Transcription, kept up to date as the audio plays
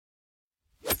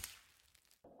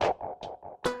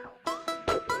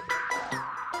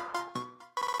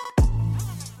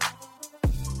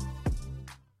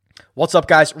What's up,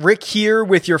 guys? Rick here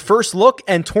with your first look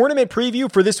and tournament preview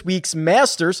for this week's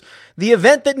Masters, the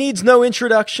event that needs no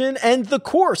introduction and the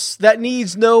course that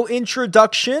needs no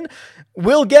introduction.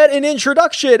 We'll get an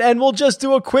introduction and we'll just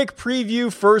do a quick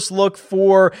preview first look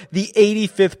for the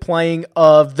 85th playing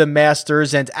of the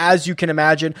Masters. And as you can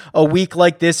imagine, a week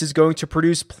like this is going to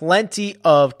produce plenty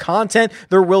of content.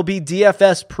 There will be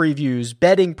DFS previews,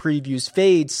 betting previews,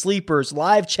 fades, sleepers,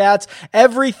 live chats,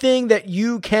 everything that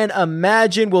you can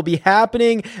imagine will be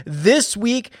happening this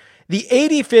week. The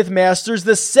 85th Masters,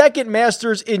 the second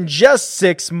Masters in just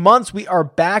 6 months. We are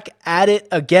back at it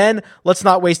again. Let's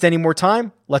not waste any more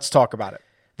time. Let's talk about it.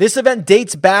 This event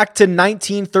dates back to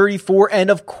 1934, and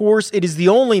of course, it is the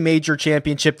only major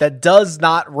championship that does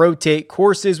not rotate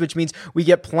courses, which means we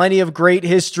get plenty of great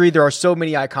history. There are so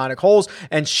many iconic holes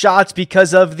and shots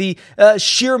because of the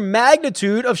sheer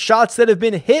magnitude of shots that have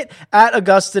been hit at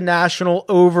Augusta National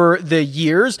over the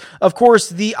years. Of course,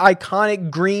 the iconic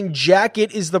green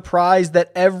jacket is the prize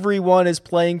that everyone is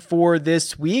playing for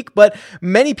this week, but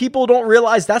many people don't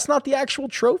realize that's not the actual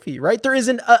trophy, right? There is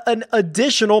an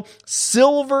additional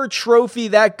silver trophy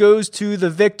that goes to the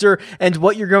victor, and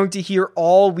what you're going to hear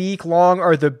all week long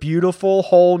are the beautiful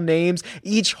hole names,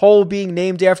 each hole being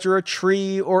named after a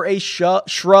tree or a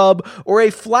shrub or a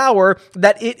flower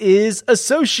that it is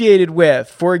associated with.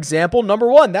 For example, number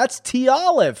 1, that's tea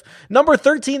olive. Number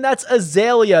 13, that's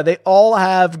azalea. They all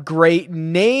have great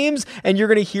names, and you're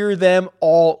going to hear them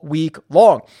all week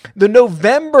long. The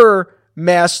November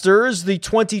Masters, the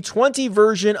 2020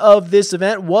 version of this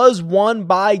event, was won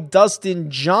by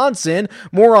Dustin Johnson.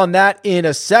 More on that in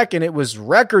a second. It was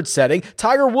record-setting.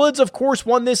 Tiger Woods, of course,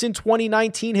 won this in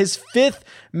 2019, his 5th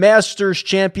Masters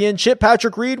championship.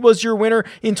 Patrick Reed was your winner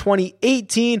in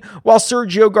 2018, while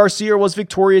Sergio Garcia was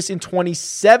victorious in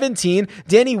 2017.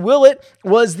 Danny Willett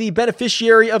was the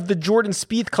beneficiary of the Jordan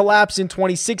Spieth collapse in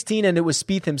 2016, and it was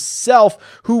Spieth himself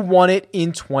who won it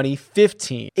in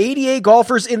 2015. 88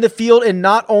 golfers in the field, and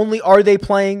not only are they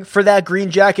playing for that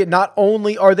green jacket, not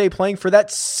only are they playing for that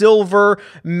silver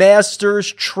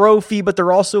Masters trophy, but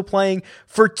they're also playing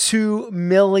for $2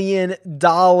 million.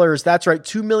 That's right,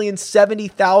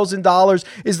 $2,070,000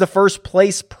 is the first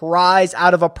place prize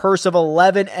out of a purse of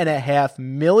 $11.5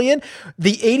 million.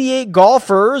 The 88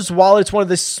 golfers, while it's one of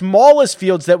the smallest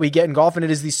fields that we get in golf, and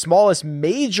it is the smallest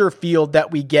major field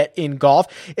that we get in golf,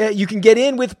 you can get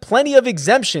in with plenty of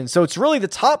exemptions. So it's really the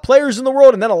top players in the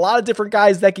world, and then a lot of different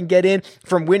guys that can get in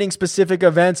from winning specific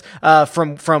events,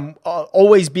 from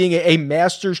always being a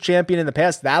Masters champion in the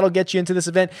past. That'll get you into this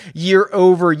event year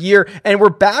over year. And we're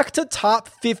back to top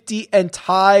 50 and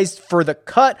ties for the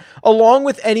cut, along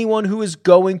with anyone who is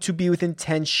going to be within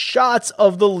 10 shots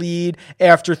of the lead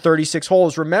after 36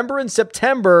 holes. Remember, in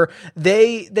September,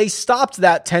 they stopped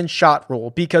that 10-shot rule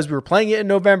because we were playing it in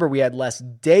November. We had less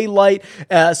daylight,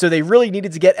 so they really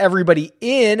needed to get everybody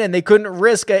in, and they couldn't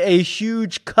risk a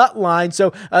huge cut line.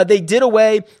 So they did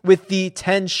away with the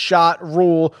 10-shot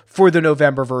rule for the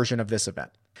November version of this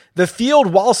event. The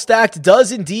field, while stacked,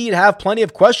 does indeed have plenty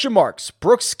of question marks.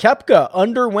 Brooks Koepka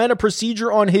underwent a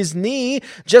procedure on his knee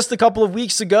just a couple of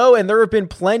weeks ago, and there have been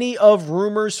plenty of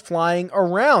rumors flying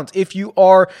around. If you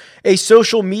are a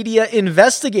social media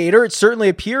investigator, it certainly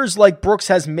appears like Brooks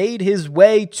has made his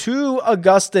way to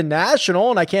Augusta National,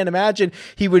 and I can't imagine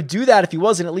he would do that if he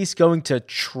wasn't at least going to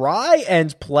try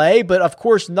and play, but of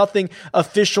course nothing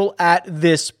official at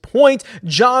this point.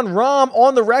 Jon Rahm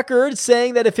on the record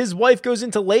saying that if his wife goes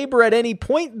into labor at any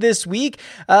point this week,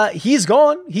 he's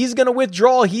gone. He's going to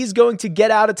withdraw. He's going to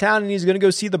get out of town, and he's going to go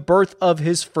see the birth of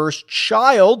his first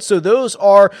child. So those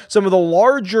are some of the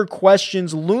larger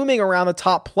questions looming around the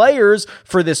top players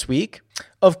for this week.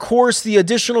 Of course, the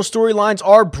additional storylines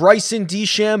are Bryson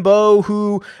DeChambeau,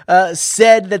 who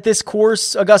said that this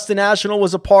course, Augusta National,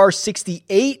 was a par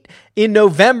 68 in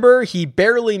November. He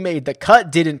barely made the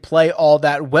cut, didn't play all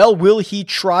that well. Will he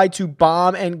try to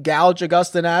bomb and gouge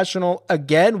Augusta National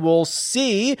again? We'll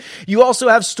see. You also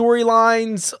have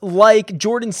storylines like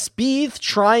Jordan Spieth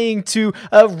trying to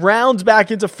round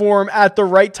back into form at the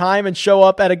right time and show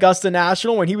up at Augusta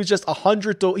National when he was just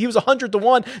 100 to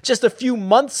 1 just a few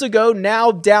months ago.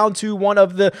 Now down to one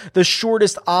of the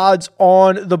shortest odds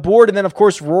on the board. And then, of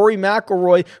course, Rory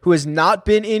McIlroy, who has not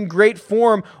been in great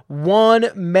form, one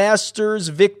Masters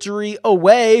victory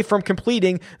away from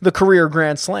completing the career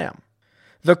Grand Slam.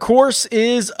 The course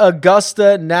is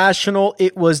Augusta National.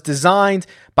 It was designed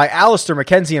by Alister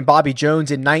MacKenzie and Bobby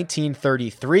Jones in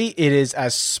 1933. It is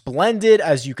as splendid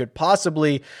as you could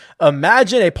possibly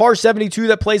imagine. A par 72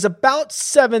 that plays about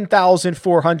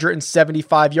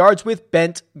 7,475 yards with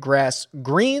bent grass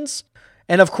greens.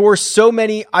 And of course, so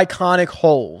many iconic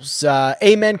holes.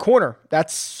 Amen Corner,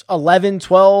 that's 11,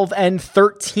 12, and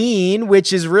 13,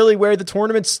 which is really where the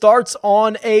tournament starts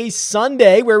on a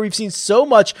Sunday, where we've seen so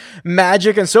much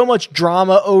magic and so much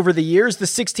drama over the years. The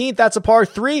 16th, that's a par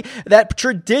 3, that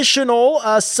traditional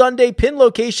Sunday pin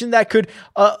location that could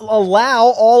allow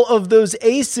all of those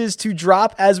aces to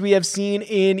drop, as we have seen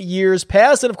in years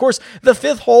past. And of course, the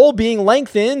 5th hole being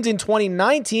lengthened in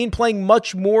 2019, playing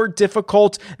much more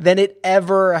difficult than it ever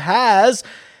has.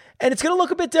 And it's going to look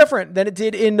a bit different than it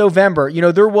did in November. You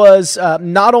know, there was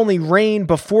not only rain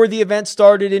before the event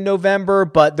started in November,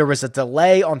 but there was a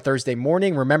delay on Thursday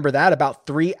morning. Remember that, about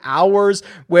 3 hours,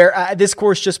 where this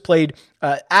course just played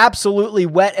absolutely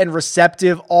wet and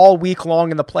receptive all week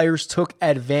long, and the players took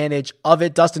advantage of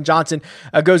it. Dustin Johnson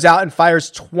goes out and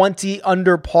fires 20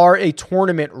 under par, a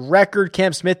tournament record.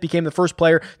 Cam Smith became the first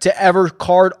player to ever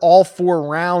card all 4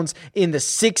 rounds in the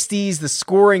 60s. The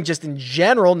scoring just in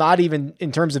general, not even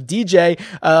in terms of DJ,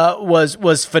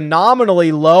 was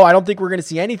phenomenally low. I don't think we're going to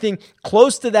see anything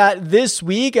close to that this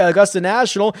week. Augusta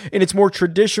National, in its more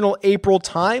traditional April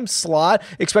time slot,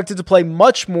 expected to play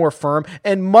much more firm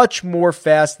and much more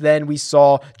fast than we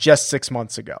saw just 6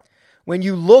 months ago. When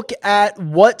you look at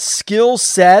what skill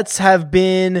sets have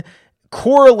been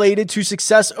correlated to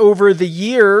success over the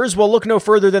years, well, look no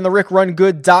further than the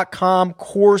RickRunGood.com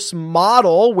course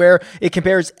model, where it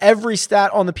compares every stat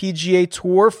on the PGA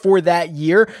Tour for that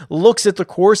year, looks at the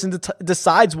course and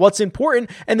decides what's important.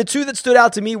 And the 2 that stood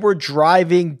out to me were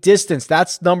driving distance.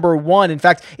 That's number 1. In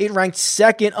fact, it ranked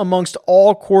 2nd amongst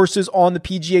all courses on the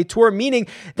PGA Tour, meaning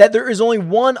that there is only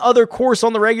one other course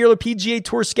on the regular PGA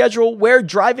Tour schedule where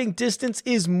driving distance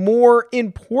is more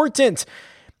important.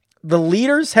 The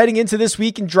leaders heading into this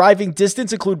week in driving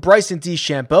distance include Bryson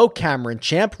DeChambeau, Cameron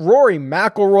Champ, Rory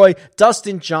McIlroy,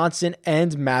 Dustin Johnson,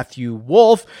 and Matthew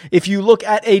Wolff. If you look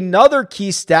at another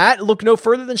key stat, look no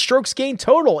further than strokes gained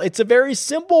total. It's a very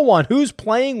simple one. Who's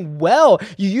playing well?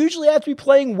 You usually have to be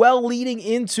playing well leading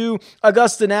into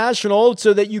Augusta National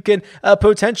so that you can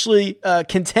potentially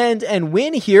contend and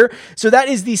win here. So that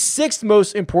is the 6th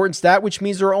most important stat, which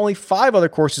means there are only 5 other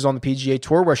courses on the PGA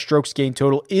Tour where strokes gained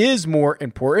total is more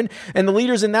important. And the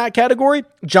leaders in that category,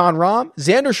 Jon Rahm,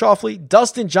 Xander Schauffele,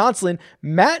 Dustin Johnson,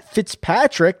 Matt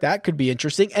Fitzpatrick, that could be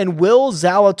interesting, and Will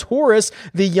Zalatoris,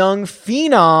 the young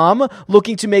phenom,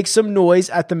 looking to make some noise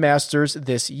at the Masters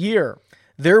this year.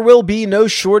 There will be no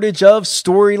shortage of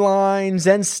storylines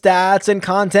and stats and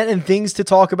content and things to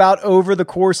talk about over the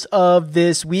course of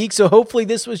this week. So hopefully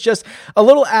this was just a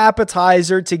little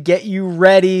appetizer to get you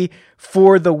ready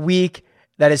for the week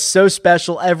that is so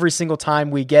special every single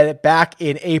time we get it back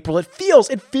in April. It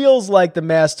feels like the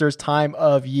Masters time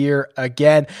of year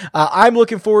again. I'm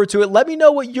looking forward to it. Let me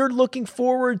know what you're looking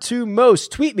forward to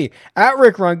most. Tweet me at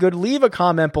RickRunGood. Leave a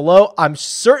comment below. I'm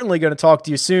certainly going to talk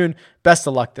to you soon. Best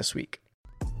of luck this week.